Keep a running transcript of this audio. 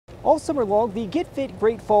All summer long, the Get Fit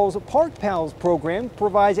Great Falls Park Pals program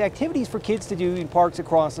provides activities for kids to do in parks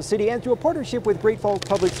across the city, and through a partnership with Great Falls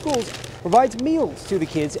Public Schools, provides meals to the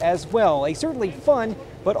kids as well. A certainly fun,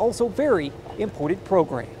 but also very important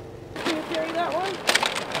program. Can you carry that one?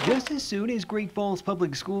 Just as soon as Great Falls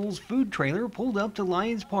Public Schools food trailer pulled up to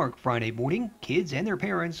Lions Park Friday morning, kids and their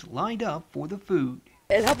parents lined up for the food.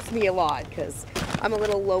 It helps me a lot because I'm a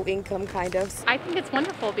little low income kind of. I think it's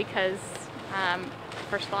wonderful because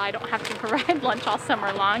first of all, I don't have to provide lunch all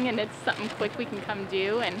summer long, and it's something quick we can come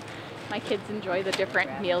do, and my kids enjoy the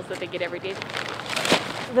different meals that they get every day.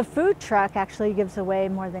 The food truck actually gives away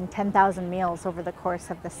more than 10,000 meals over the course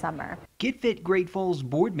of the summer. Get Fit Great Falls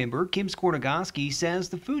board member Kim Skornagoski says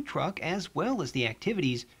the food truck, as well as the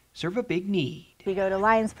activities, serve a big need. We go to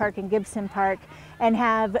Lions Park and Gibson Park and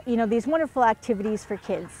have, these wonderful activities for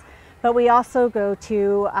kids. But we also go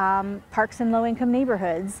to parks in low-income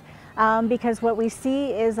neighborhoods because what we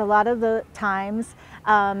see is a lot of the times,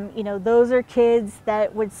 those are kids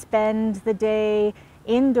that would spend the day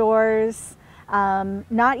indoors,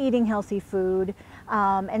 not eating healthy food.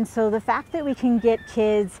 And so the fact that we can get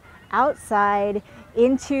kids outside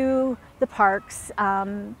into the parks,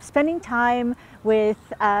 spending time with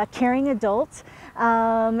caring adults,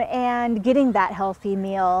 and getting that healthy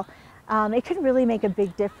meal, it could really make a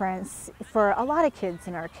big difference for a lot of kids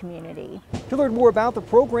in our community. To learn more about the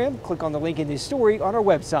program, click on the link in this story on our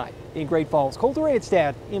website. In Great Falls, Colter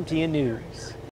Edstad, MTN News.